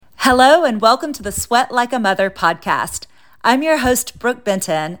Hello and welcome to the Sweat Like a Mother podcast. I'm your host, Brooke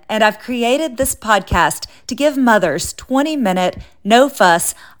Benton, and I've created this podcast to give mothers 20-minute,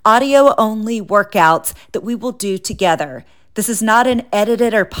 no-fuss, audio-only workouts that we will do together. This is not an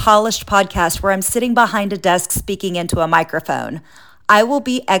edited or polished podcast where I'm sitting behind a desk speaking into a microphone. I will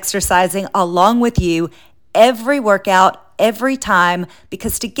be exercising along with you every workout, every time,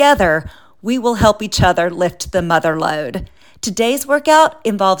 because together we will help each other lift the mother load. Today's workout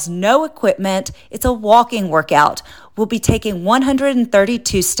involves no equipment. It's a walking workout. We'll be taking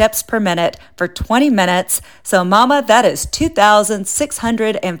 132 steps per minute for 20 minutes. So mama, that is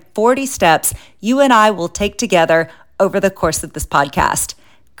 2,640 steps you and I will take together over the course of this podcast.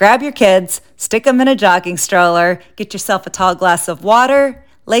 Grab your kids, stick them in a jogging stroller, get yourself a tall glass of water,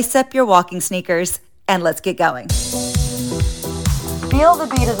 lace up your walking sneakers, and let's get going. Feel the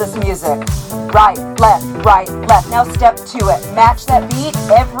beat of this music. Right, left, right, left. Now step to it. Match that beat.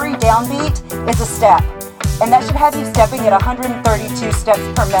 Every downbeat is a step. And that should have you stepping at 132 steps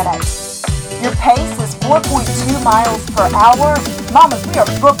per minute. Your pace is 4.2 miles per hour. Mamas, we are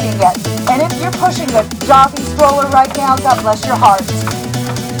booking it. And if you're pushing a jogging stroller right now, God bless your heart.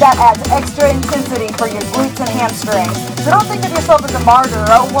 That adds extra intensity for your glutes and hamstrings. So don't think of yourself as a martyr.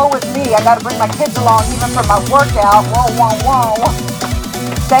 Oh, woe is me. I got to bring my kids along even for my workout. Whoa, whoa, whoa.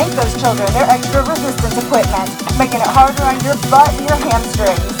 Thank those children. They're extra resistance equipment, making it harder on your butt and your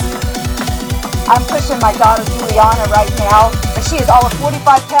hamstrings. I'm pushing my daughter Juliana right now, and she is all of 45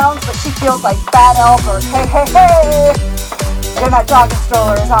 pounds, but she feels like Fat Albert. Hey, hey, hey! In that jogging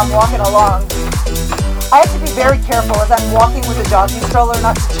stroller as I'm walking along. I have to be very careful as I'm walking with a jogging stroller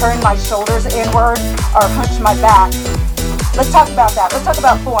not to turn my shoulders inward or hunch my back. Let's talk about that. Let's talk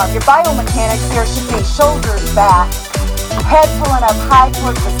about form. Your biomechanics here should be shoulders back, head pulling up high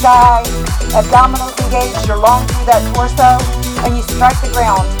towards the sky, abdominals engaged, you're long through that torso, and you strike the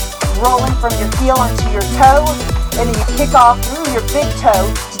ground, rolling from your heel onto your toe, and then you kick off through your big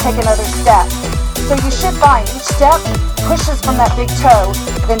toe to take another step. So you should find each step pushes from that big toe,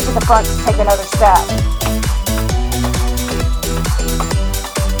 then to the front to take another step.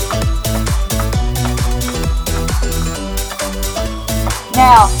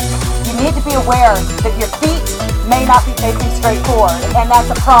 Now, you need to be aware that your feet may not be facing straight forward, and that's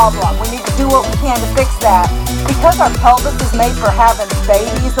a problem. We need to do what we can to fix that. Because our pelvis is made for having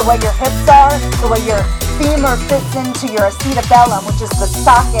babies, the way your hips are, the way your femur fits into your acetabellum, which is the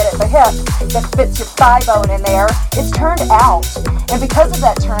socket at the hip that fits your thigh bone in there, it's turned out. And because of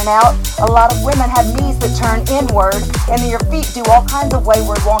that turnout, a lot of women have knees that turn inward, and then your feet do all kinds of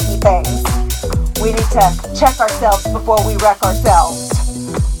wayward, wonky things. We need to check ourselves before we wreck ourselves.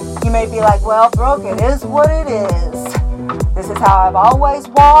 You may be like, well, Brooke, it is what it is. This is how I've always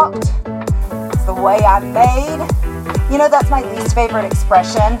walked. It's the way I'm made. You know, that's my least favorite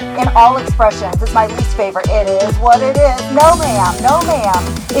expression. In all expressions, it's my least favorite. It is what it is. No, ma'am. No, ma'am.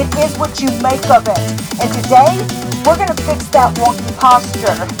 It is what you make of it. And today, we're going to fix that wonky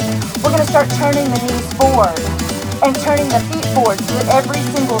posture. We're going to start turning the knees forward and turning the feet forward so that every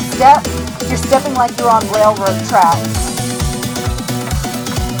single step, you're stepping like you're on railroad tracks.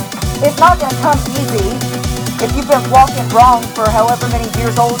 It's not going to come easy. If you've been walking wrong for however many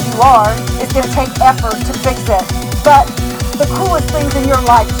years old you are, it's going to take effort to fix it. But the coolest things in your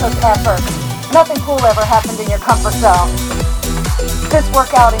life took effort. Nothing cool ever happened in your comfort zone. This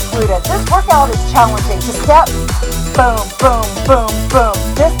workout included. This workout is challenging to step, boom, boom, boom, boom.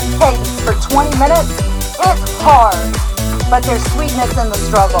 This cadence for 20 minutes, it's hard, but there's sweetness in the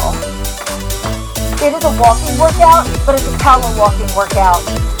struggle. It is a walking workout, but it's a power walking workout.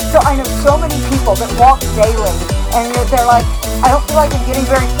 So I know so many people that walk daily, and they're like, I don't feel like I'm getting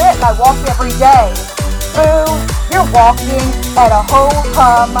very fit, and I walk every day. Boo, you're walking at a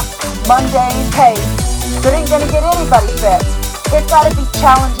ho-hum, mundane pace that ain't gonna get anybody fit. It's gotta be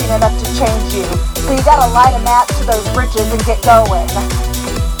challenging enough to change you. So you gotta light a match to those bridges and get going.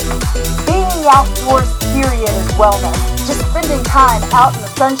 Being outdoors, period, is wellness. Just spending time out in the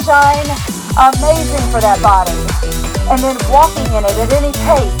sunshine, amazing for that body. And then walking in it at any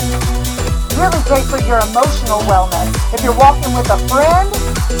pace, really great for your emotional wellness. If you're walking with a friend,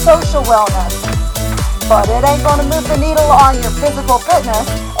 social wellness. But it ain't gonna move the needle on your physical fitness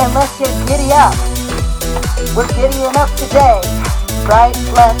unless you giddy up. We're giddying up today. Right,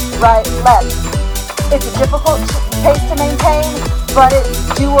 left, right, left. It's a difficult pace to maintain, but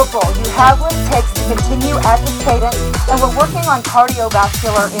it's doable. You have what it takes to continue at this cadence, and we're working on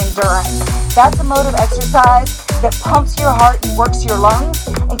cardiovascular endurance. That's a mode of exercise that pumps your heart and works your lungs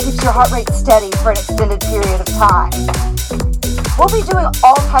and keeps your heart rate steady for an extended period of time. We'll be doing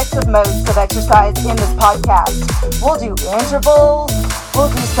all types of modes of exercise in this podcast. We'll do intervals, We'll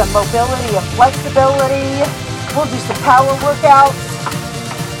do some mobility and flexibility. We'll do some power workouts.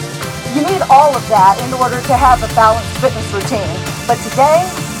 You need all of that in order to have a balanced fitness routine. But today,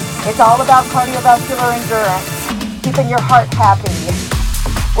 it's all about cardiovascular endurance, keeping your heart happy,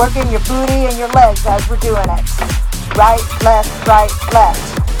 working your booty and your legs as we're doing it. Right, left, right, left.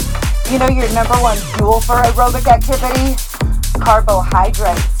 You know your number one fuel for aerobic activity?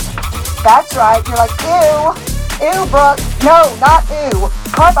 Carbohydrates. That's right, you're like, ew, Brooke. No, not ew.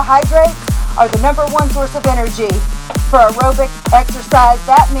 Carbohydrates are the number one source of energy for aerobic exercise.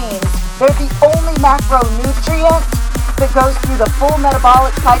 That means they're the only macronutrient that goes through the full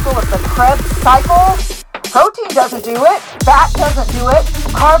metabolic cycle of the Krebs cycle. Protein doesn't do it. Fat doesn't do it.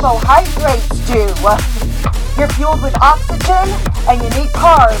 Carbohydrates do. You're fueled with oxygen and you need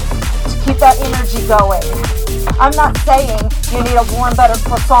carbs to keep that energy going. I'm not saying you need a warm butter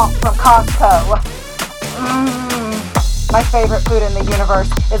croissant from Costco. My favorite food in the universe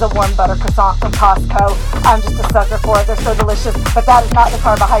is a warm butter croissant from Costco. I'm just a sucker for it. They're so delicious. But that is not the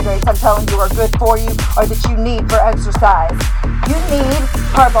carbohydrates I'm telling you are good for you or that you need for exercise. You need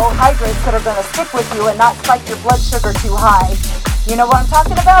carbohydrates that are going to stick with you and not spike your blood sugar too high. You know what I'm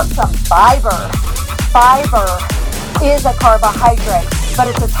talking about? Some fiber. Fiber is a carbohydrate, but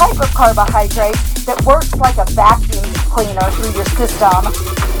it's a type of carbohydrate that works like a vacuum cleaner through your system.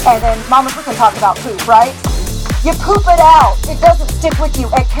 And then, mamas, we can talk about poop, right? You poop it out. It doesn't stick with you.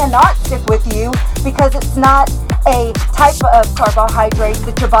 It cannot stick with you because it's not a type of carbohydrate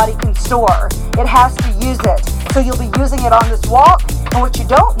that your body can store. It has to use it. So you'll be using it on this walk, and what you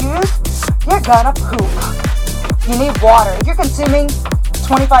don't use, you're gonna poop. You need water. If you're consuming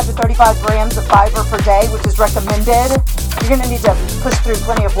 25 to 35 grams of fiber per day, which is recommended, you're gonna need to push through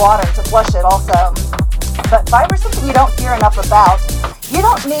plenty of water to flush it also. But fiber is something you don't hear enough about. You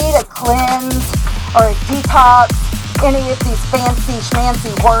don't need a cleanse or a detox, any of these fancy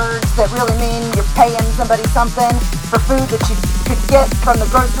schmancy words that really mean you're paying somebody something for food that you could get from the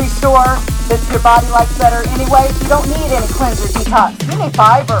grocery store that your body likes better anyway. You don't need any cleanse or detox. You need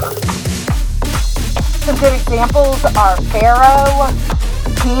fiber. Some good examples are farro,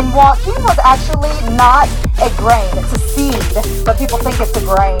 quinoa. Quinoa is actually not a grain. It's a seed, but people think it's a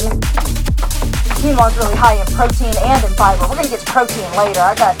grain. Quinoa is really high in protein and in fiber. We're going to get to protein later.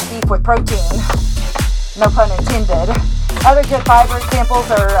 I got beef with protein. No pun intended. Other good fiber examples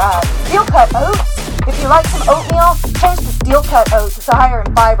are steel cut oats. If you like some oatmeal, change to steel cut oats. It's higher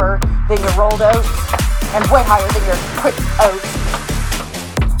in fiber than your rolled oats and way higher than your quick oats.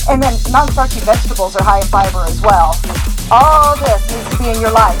 And then non-starchy vegetables are high in fiber as well. All this needs to be in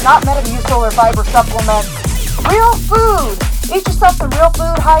your life, not Metamucil or fiber supplements. Real food. Eat yourself some real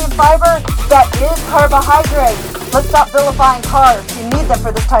food high in fiber that is carbohydrate. Let's stop vilifying carbs. You need them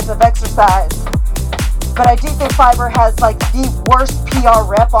for this type of exercise. But I do think fiber has like the worst PR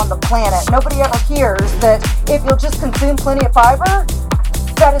rep on the planet. Nobody ever hears that if you'll just consume plenty of fiber,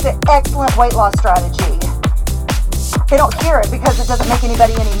 that is an excellent weight loss strategy. They don't hear it because it doesn't make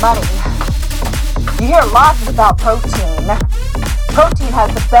anybody any money. You hear lots about protein. Protein has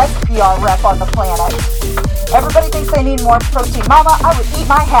the best PR rep on the planet. Everybody thinks they need more protein. Mama, I would eat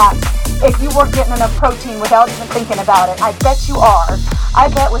my hat if you weren't getting enough protein without even thinking about it. I bet you are. I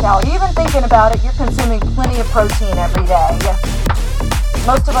bet without even thinking about it, you're consuming plenty of protein every day.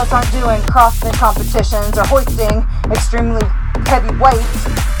 Most of us aren't doing CrossFit competitions or hoisting extremely heavy weights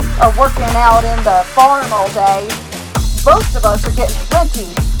or working out in the farm all day. Most of us are getting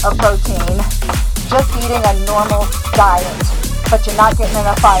plenty of protein, just eating a normal diet, but you're not getting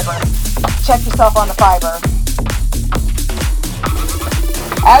enough fiber. Check yourself on the fiber.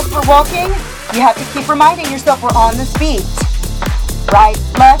 As we're walking, you have to keep reminding yourself we're on this beat. Right,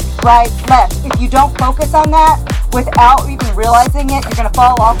 left, left. If you don't focus on that without even realizing it, you're going to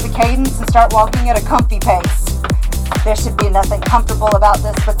fall off the cadence and start walking at a comfy pace. There should be nothing comfortable about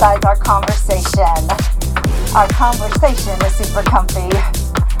this besides our conversation. Our conversation is super comfy,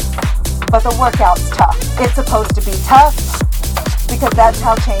 but the workout's tough. It's supposed to be tough because that's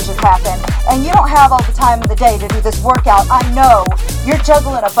how changes happen. And you don't have all the time in the day to do this workout. I know you're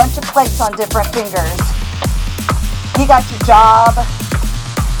juggling a bunch of plates on different fingers. You got your job,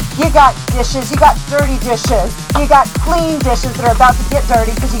 you got dishes, you got dirty dishes, you got clean dishes that are about to get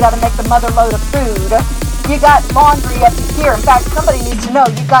dirty because you got to make the mother load of food. You got laundry up to here. In fact, somebody needs to know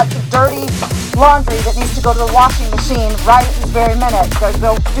you got some dirty laundry that needs to go to the washing machine right at this very minute. So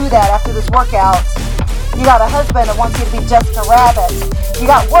go do that after this workout. You got a husband that wants you to be Jessica Rabbit. You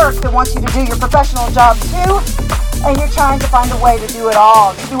got work that wants you to do your professional job too. And you're trying to find a way to do it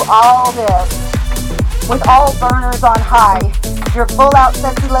all, to do all this with all burners on high. You're full out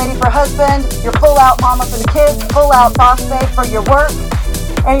sexy lady for husband, you're full out mama for the kids, full out boss babe for your work,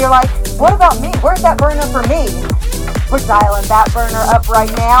 And you're like, what about me? Where's that burner for me? We're dialing that burner up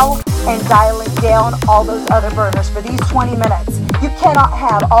right now and dialing down all those other burners for these 20 minutes. You cannot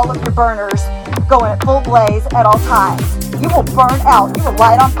have all of your burners going at full blaze at all times. You will burn out. You will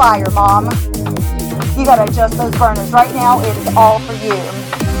light on fire, Mom. You gotta adjust those burners. Right now, it is all for you.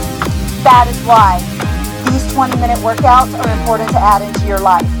 That is why these 20-minute workouts are important to add into your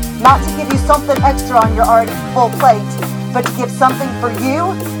life. Not to give you something extra on your already full plate, but to give something for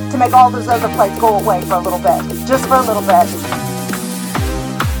you to make all those other plates go away for a little bit. Just for a little bit.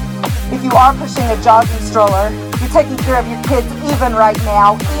 If you are pushing a jogging stroller, you're taking care of your kids even right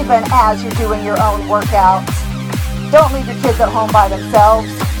now, even as you're doing your own workouts. Don't leave your kids at home by themselves.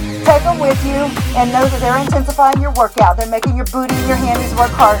 Take them with you and know that they're intensifying your workout. They're making your booty and your handies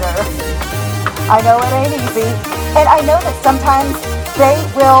work harder. I know it ain't easy. And I know that sometimes they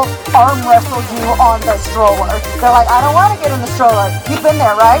will arm wrestle you on the stroller. They're like, I don't want to get in the stroller. You've been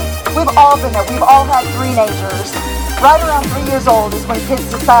there, right? We've all been there. We've all had teenagers. Right around 3 years old is when kids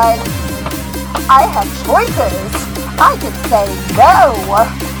decide, I have choices. I can say no.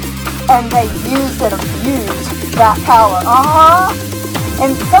 And they use and abuse that power.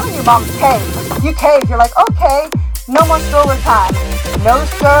 And some of you moms cave. You cave. You're like, okay, no more stroller time. No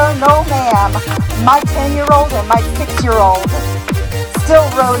sir, no ma'am. My 10-year-old and my 6-year-old still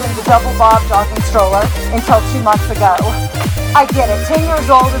rode in the double bob jogging stroller until 2 months ago. I get it. 10 years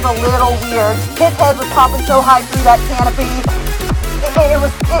old is a little weird. His head was popping so high through that canopy.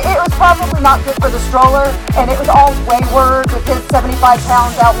 It was probably not good for the stroller, and it was all wayward with his 75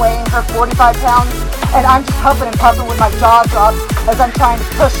 pounds outweighing her 45 pounds. And I'm just huffing and puffing with my jaw dropped as I'm trying to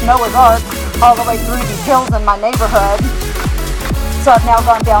push Noah's Ark all the way through these hills in my neighborhood. So I've now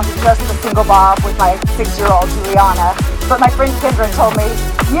gone down to just the single bob with my 6-year-old Juliana. But my friend Kendra told me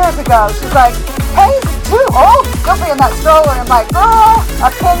years ago, she's like, hey, he's too old to still be in that stroller. I'm like, girl,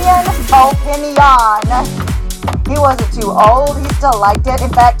 opinion. He wasn't too old. He still liked it.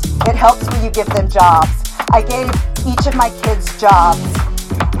 In fact, it helps when you give them jobs. I gave each of my kids jobs.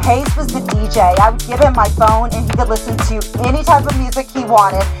 Hayes was the DJ. I would give him my phone and he could listen to any type of music he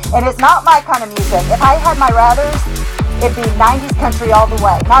wanted. And it's not my kind of music. If I had my rathers, it'd be 90s country all the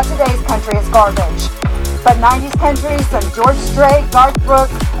way. Not today's country, it's garbage. But 90s country, some George Strait, Garth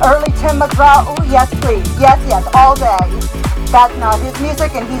Brooks, early Tim McGraw. Oh, yes, please. Yes, all day. That's not his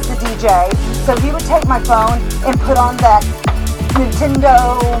music and he's the DJ. So he would take my phone and put on that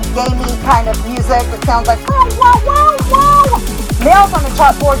Nintendo gamey kind of music that sounds like, oh, wow. Nails on the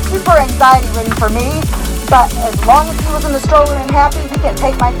chalkboard, super anxiety ridden for me. But as long as he was in the stroller and happy, he can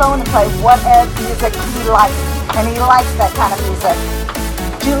take my phone and play whatever music he likes. And he likes that kind of music.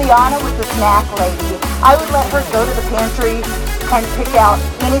 Juliana was the snack lady. I would let her go to the pantry and pick out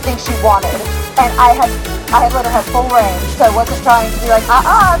anything she wanted. And I had let her have full range. So I wasn't trying to be like,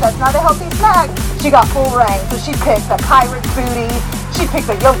 that's not a healthy snack. She got full range. So she picked a Pirate's Booty. She picked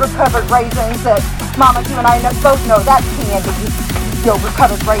the yogurt-covered raisins that Mama, you and I both know that's candy.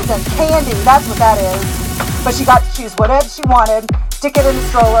 Yogurt-covered raisins. Candy, that's what that is. But she got to choose whatever she wanted, stick it in the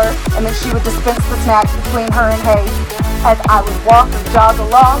stroller, and then she would dispense the snacks between her and Hayes. As I would walk and jog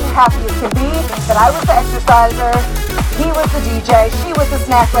along, happy as can be, that I was the exerciser, he was the DJ, she was the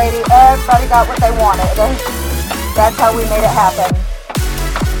snack lady, everybody got what they wanted. That's how we made it happen.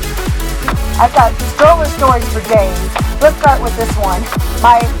 I've got stroller stories for days. Let's start with this one.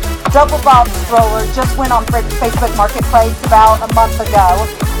 My double bob stroller just went on Facebook Marketplace about a month ago,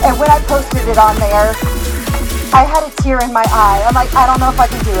 and when I posted it on there, I had a tear in my eye. I'm like, I don't know if I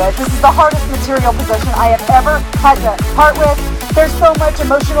can do it. This is the hardest material possession I have ever had to part with. There's so much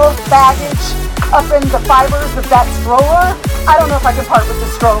emotional baggage up in the fibers of that stroller. I don't know if I can part with the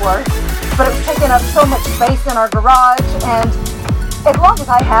stroller. But it was taking up so much space in our garage, and as long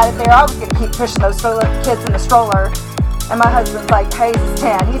as I had it there, I was going to keep pushing those kids in the stroller. And my husband's like, Hayes is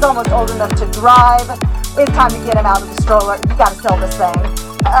 10. He's almost old enough to drive. It's time to get him out of the stroller. You got to sell this thing.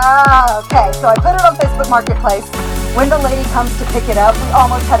 Okay, so I put it on Facebook Marketplace. When the lady comes to pick it up, we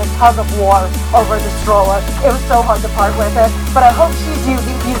almost had a tug of war over the stroller. It was so hard to part with it, but I hope she's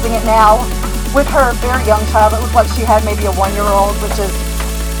using it now. With her very young child, it looked like she had maybe a 1-year-old, which is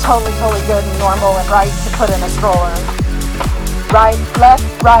totally good and normal and right to put in a stroller. Right, left.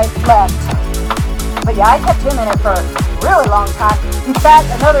 But yeah, I kept him in it for a really long time. In fact,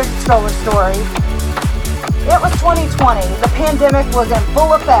 another stroller story. It was 2020. The pandemic was in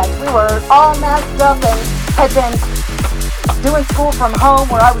full effect. We were all masked up and had been doing school from home,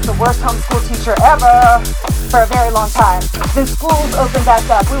 where I was the worst homeschool teacher ever for a very long time. Then schools opened back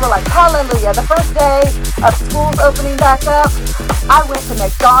up. We were like, hallelujah. The first day of schools opening back up, I went to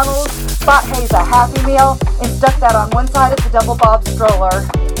McDonald's bought Hayes a Happy Meal and stuck that on one side of the double bob stroller.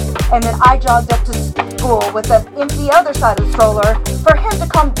 And then I jogged up to school with the empty other side of the stroller for him to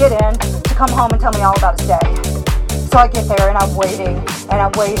come get in, to come home and tell me all about his day. So I get there and I'm waiting, and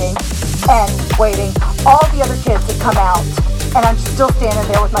I'm waiting, and waiting. All the other kids had come out, and I'm still standing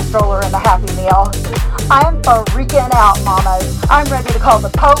there with my stroller and the Happy Meal. I'm freaking out, mamas. I'm ready to call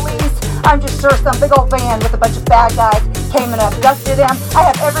the police. I'm just sure some big old van with a bunch of bad guys came and abducted him. I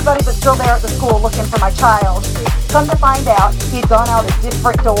have everybody but still there at the school looking for my child. Come to find out, he'd gone out a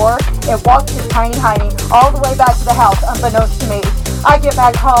different door and walked his tiny hiney all the way back to the house unbeknownst to me. I get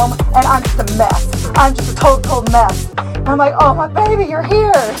back home and I'm just a mess. I'm just a total mess. And I'm like, oh, my baby, you're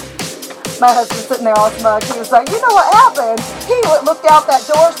here. My husband's sitting there all smug. He was like, you know what happened? He looked out that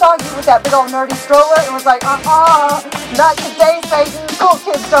door, saw you with that big old nerdy stroller, and was like, not today, Satan. Cool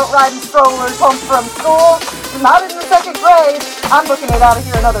kids don't ride in strollers home from school. Not in the second grade. I'm looking at out of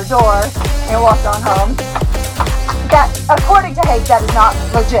here another door, and walked on home. That, according to Hayes, that is not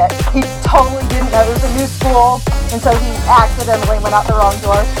legit. He totally didn't know it was a new school, and so he accidentally went out the wrong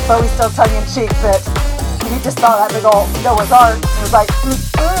door, but we still tongue-in-cheek that he just saw that big old Noah's Ark and was like,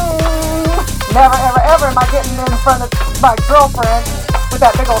 never, ever, ever am I getting in front of my girlfriend with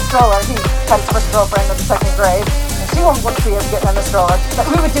that big old stroller. He had his first girlfriend in the second grade, and she won't want to see him getting in the stroller. But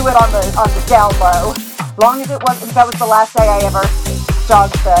we would do it on the down low. Long as it was, that was the last day I ever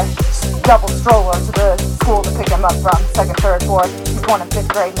jogged the double stroller to the school to pick him up from, second, third, fourth. He's going in fifth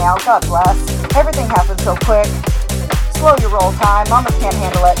grade now. God bless. Everything happens so quick. Slow your roll time. Mamas can't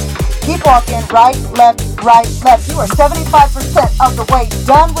handle it. Keep walking, right, left, right, left. You are 75% of the way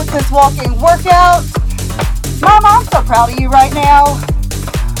done with this walking workout. Mama, I'm so proud of you right now.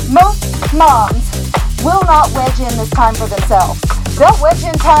 Most moms will not wedge in this time for themselves. They'll wedge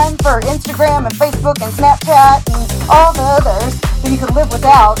in time for Instagram and Facebook and Snapchat and all the others that you could live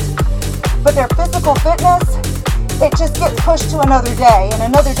without. But their physical fitness, it just gets pushed to another day, and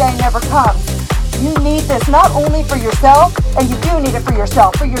another day never comes. You need this not only for yourself, and you do need it for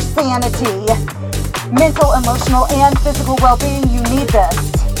yourself, for your sanity, mental, emotional, and physical well-being. You need this.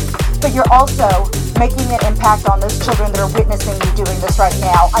 But you're also making an impact on those children that are witnessing you doing this right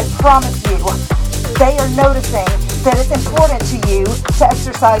now. I promise you, they are noticing that it's important to you to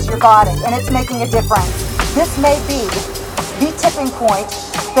exercise your body, and it's making a difference. This may be the tipping point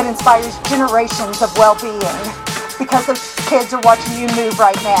that inspires generations of well-being, because those kids are watching you move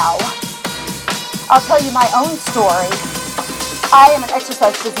right now. I'll tell you my own story. I am an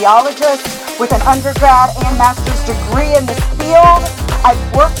exercise physiologist with an undergrad and master's degree in this field. I've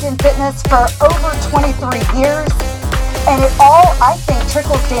worked in fitness for over 23 years, and it all, I think,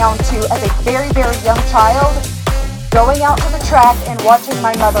 trickles down to, as a very, very young child, going out to the track and watching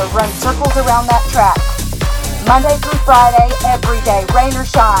my mother run circles around that track, Monday through Friday, every day, rain or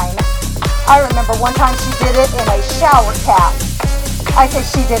shine. I remember one time she did it in a shower cap. I say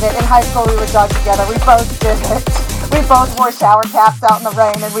she did it. In high school, we would jog together. We both did it. We both wore shower caps out in the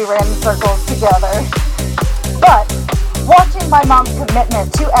rain, and we ran in circles together. But watching my mom's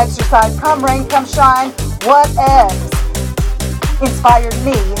commitment to exercise, come rain, come shine, what else, inspired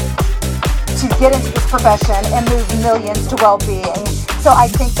me to get into this profession and move millions to well-being. So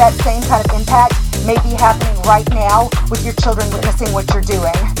I think that same kind of impact may be happening right now with your children witnessing what you're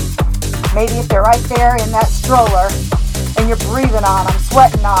doing. Maybe if they're right there in that stroller, and you're breathing on them,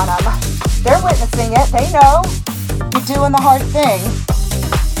 sweating on them, they're witnessing it. They know you're doing the hard thing.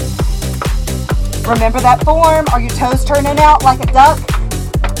 Remember that form? Are your toes turning out like a duck?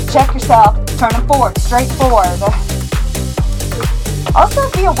 Check yourself. Turn them forward, straight forward.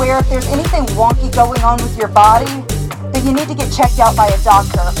 Also, be aware if there's anything wonky going on with your body, then you need to get checked out by a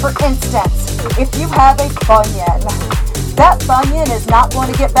doctor. For instance, if you have a bunion, that bunion is not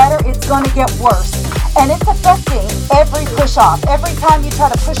going to get better, it's going to get worse. And it's affecting every push-off. Every time you try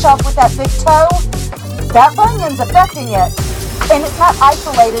to push off with that big toe, that bunion's affecting it. And it's not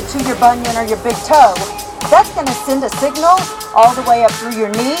isolated to your bunion or your big toe. That's going to send a signal all the way up through your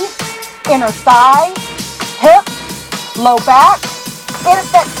knee, inner thigh, hip, low back. It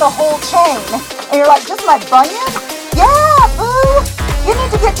affects the whole chain. And you're like, just my bunion? Yeah, boo! You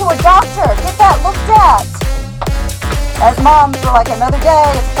need to get to a doctor. Get that looked at. As moms, we're like, another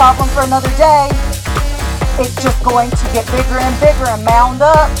day, it's a problem for another day. It's just going to get bigger and bigger and mound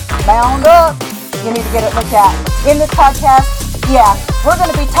up. You need to get it looked at. In this podcast, we're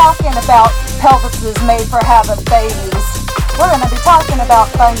going to be talking about pelvises made for having babies. We're going to be talking about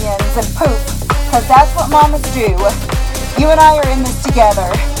bunions and poop, because that's what mamas do. You and I are in this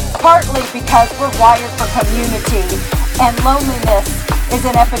together, partly because we're wired for community, and loneliness is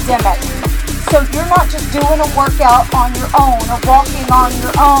an epidemic. So you're not just doing a workout on your own or walking on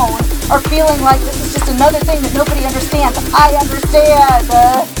your own are feeling like this is just another thing that nobody understands, I understand.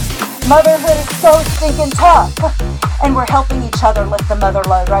 Motherhood is so stinking tough, and we're helping each other lift the mother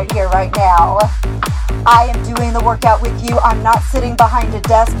load right here, right now. I am doing the workout with you. I'm not sitting behind a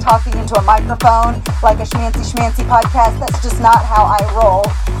desk talking into a microphone like a schmancy podcast. That's just not how I roll.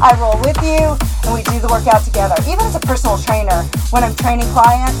 I roll with you, and we do the workout together. Even as a personal trainer, when I'm training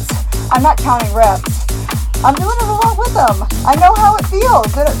clients, I'm not counting reps. I'm doing it along with them. I know how it feels,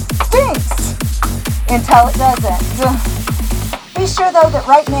 and it stinks until it doesn't. Be sure, though, that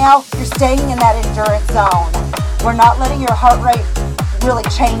right now you're staying in that endurance zone. We're not letting your heart rate really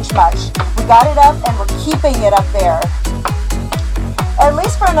change much. We got it up, and we're keeping it up there. At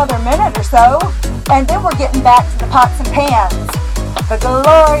least for another minute or so, and then we're getting back to the pots and pans. The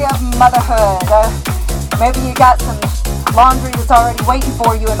glory of motherhood. Maybe you got some laundry that's already waiting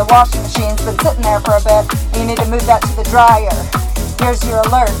for you in the washing machine's been sitting there for a bit, and you need to move that to the dryer. Here's your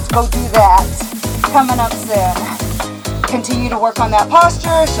alert. Go do that. Coming up soon. Continue to work on that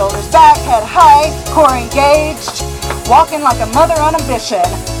posture, shoulders back, head high, core engaged, walking like a mother on a mission.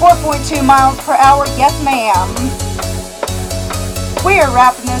 4.2 miles per hour, yes ma'am. We are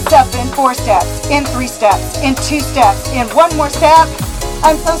wrapping this up in 4 steps, in 3 steps, in 2 steps, in 1 more step.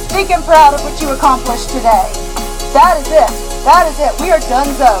 I'm so stinking proud of what you accomplished today. That is it. That is it. We are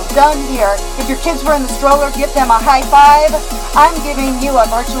donezo. Done here. If your kids were in the stroller, give them a high five. I'm giving you a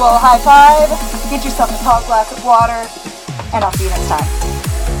virtual high five. Get yourself a tall glass of water, and I'll see you next time.